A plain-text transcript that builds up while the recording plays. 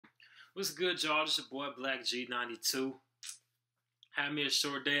What's good, y'all? This your boy Black G92. Had me a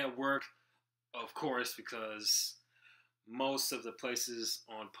short day at work, of course, because most of the places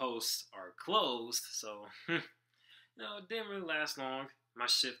on post are closed. So, it didn't really last long. My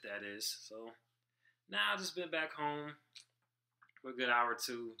shift, that is. So, now I just been back home for a good hour or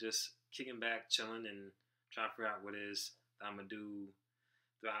two, just kicking back, chilling, and trying to figure out what it is that I'm going to do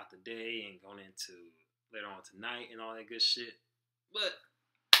throughout the day and going into later on tonight and all that good shit. But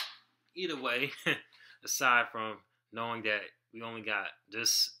either way, aside from knowing that we only got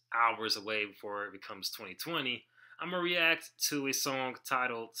just hours away before it becomes 2020, I'm going to react to a song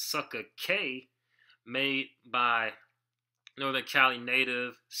titled Sucka K, made by Northern Cali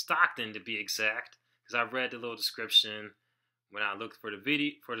native Stockton, to be exact, because I read the little description when I looked for the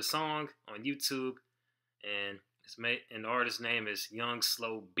video for the song on YouTube, and the artist's name is Young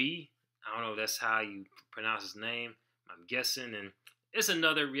Slo Be. I don't know if that's how you pronounce his name. I'm guessing, and it's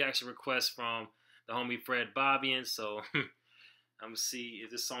another reaction request from the homie Fred Bobbian, so I'm gonna see if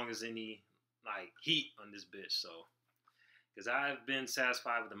this song is any heat on this bitch. So, because I've been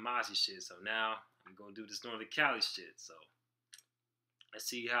satisfied with the Mozzie shit, so now I'm gonna do this Northern Cali shit. So let's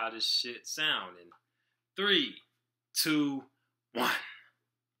see how this shit sound in 3, 2, 1. Well,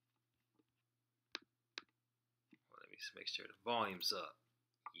 let me just make sure the volume's up.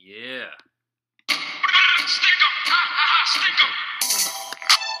 Yeah. Stick 'em. Stick 'em.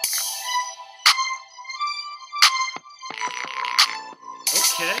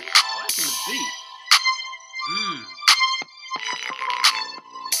 Okay, I like the beat.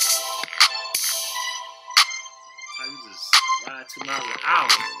 How you just ride 2 miles an hour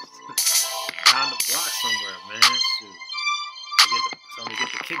down the block somewhere, man. Shoot. So get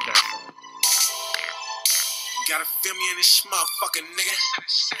the kickbacks on. Gotta feel me in this motherfucking nigga.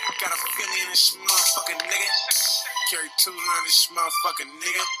 Gotta feel me in this motherfucking nigga. Carry tools around this motherfucking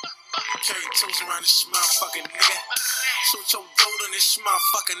nigga. Carry tools around this motherfucking nigga. Shoot your dude in this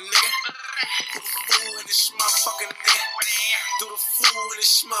motherfucking nigga. Do the fool in this motherfucking nigga. Do the fool in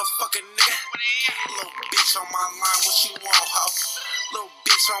this motherfucking nigga. Little bitch on my line, what you want, ho? Little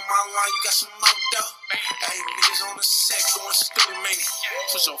bitch on my line, you got some more dough. Hey, niggas on the set going stupid, man.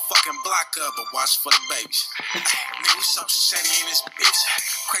 Switch your fucking block up, but watch for the babies. Nigga, we so shady in this bitch.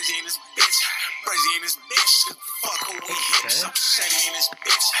 Crazy in this bitch. Crazy in this bitch. Fuck who we hit. So shady in this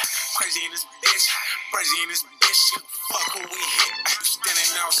bitch. Crazy in this bitch. Crazy in this bitch. Fuck who we hit. You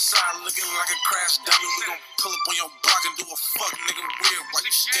standing outside looking like a crash dummy. We gon' pull up on your block and do a fuck nigga weird. While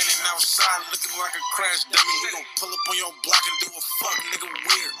you standing outside looking like a crash dummy. We gon' pull up on your block and do a fuck nigga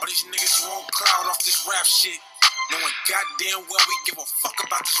weird. All these niggas won't cloud off this rap shit. Knowing goddamn well we give a fuck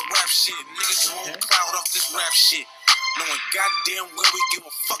about this rap shit. Niggas won't cloud off this rap shit. Knowing goddamn well we give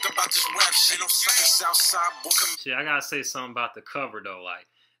a fuck about this rap shit. No suckers outside, boy. Shit, I gotta say something about the cover though. Like,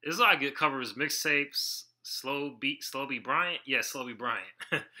 it's like it covers mixtapes. Slo Be Bryant? Yeah, Slo Be Bryant.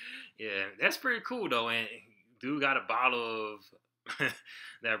 Yeah, that's pretty cool though. And dude got a bottle of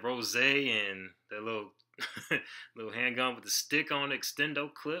that rosé and that little little handgun with the stick on the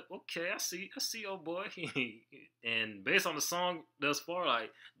extendo clip. Okay, I see, old boy. And based on the song thus far,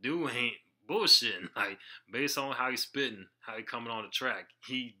 like, dude ain't bullshitting. Like, based on how he's spitting, how he coming on the track,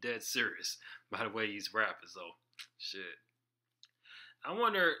 he dead serious by the way he's rapping. So, shit. I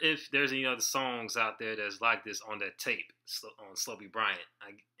wonder if there's any other songs out there that's like this on that tape on Slo Be Bryant.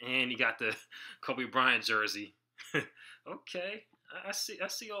 And he got the Kobe Bryant jersey. Okay, I see,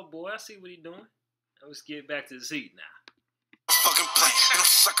 old boy. I see what he doing. Let's get back to this heat now. Fucking play. And them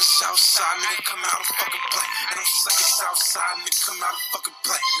suckers outside, nigga, come out and fucking play. And them suckers outside, nigga, come out and fucking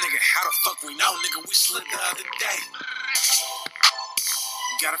play. Nigga, how the fuck we know, nigga? We slid the other day.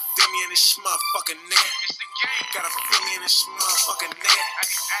 Gotta feel me in this motherfucking nigga. Gotta feel me in this motherfucking nigga.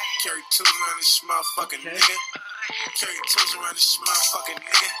 Carry tools around this motherfucking nigga. Carry tools around this motherfucking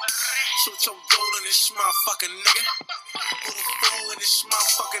nigga. Shoot your dude in this motherfucking nigga. Do the fool in this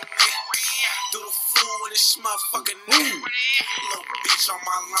motherfucking nigga. Do the fool in this motherfucking nigga. Little bitch on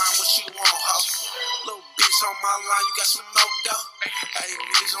my line, what you want, ho? Little bitch on my line, you got some more dough. Hey,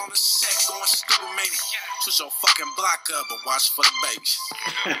 niggas on the set going stupid, man. Switch your fucking block up, but watch for the babies.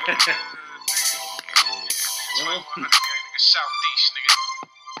 2100, nigga, southeast, nigga.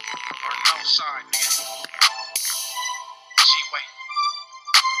 Or north side, nigga. G-way.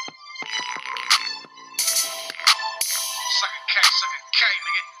 Sucka K,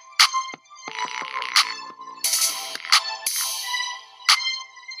 nigga.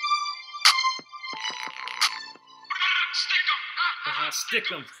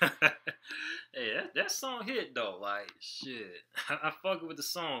 Stick 'em. Hey, that song hit though. Like, shit, I fuck with the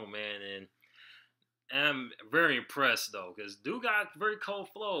song, man, I'm very impressed though, because dude got very cold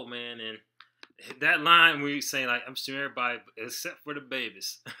flow, man, and that line where you saying like I'm sure everybody except for the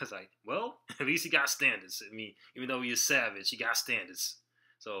babies. I was like, well, at least he got standards. I mean, even though he's a savage, he got standards.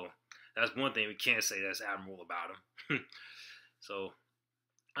 So that's one thing we can't say that's admirable about him. So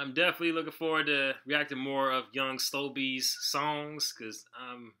I'm definitely looking forward to reacting more of Young Slo Be's songs because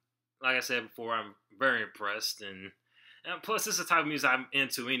like I said before, I'm very impressed, and plus this is the type of music I'm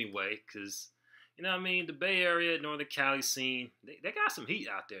into anyway because. You know what I mean? The Bay Area, Northern Cali scene, they got some heat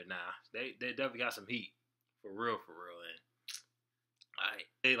out there now. They definitely got some heat. For real, for real.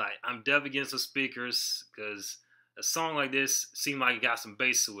 And I'm definitely getting some speakers because a song like this seemed like it got some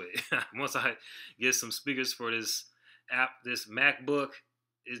bass to it. Once I get some speakers for this this MacBook,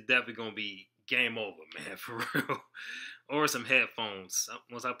 it's definitely gonna be game over, man, for real. Or some headphones.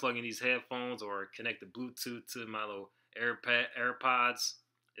 Once I plug in these headphones or connect the Bluetooth to my little AirPods,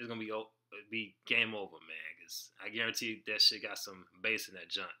 it's gonna be game over, man. Cause I guarantee you that shit got some bass in that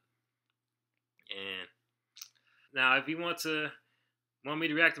junk. And now, if you want me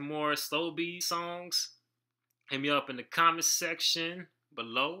to react to more Slo Be songs, hit me up in the comment section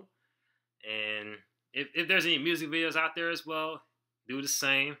below. And if there's any music videos out there as well, do the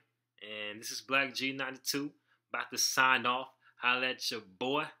same. And this is blakghi92 about to sign off. Holla at your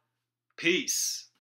boy. Peace.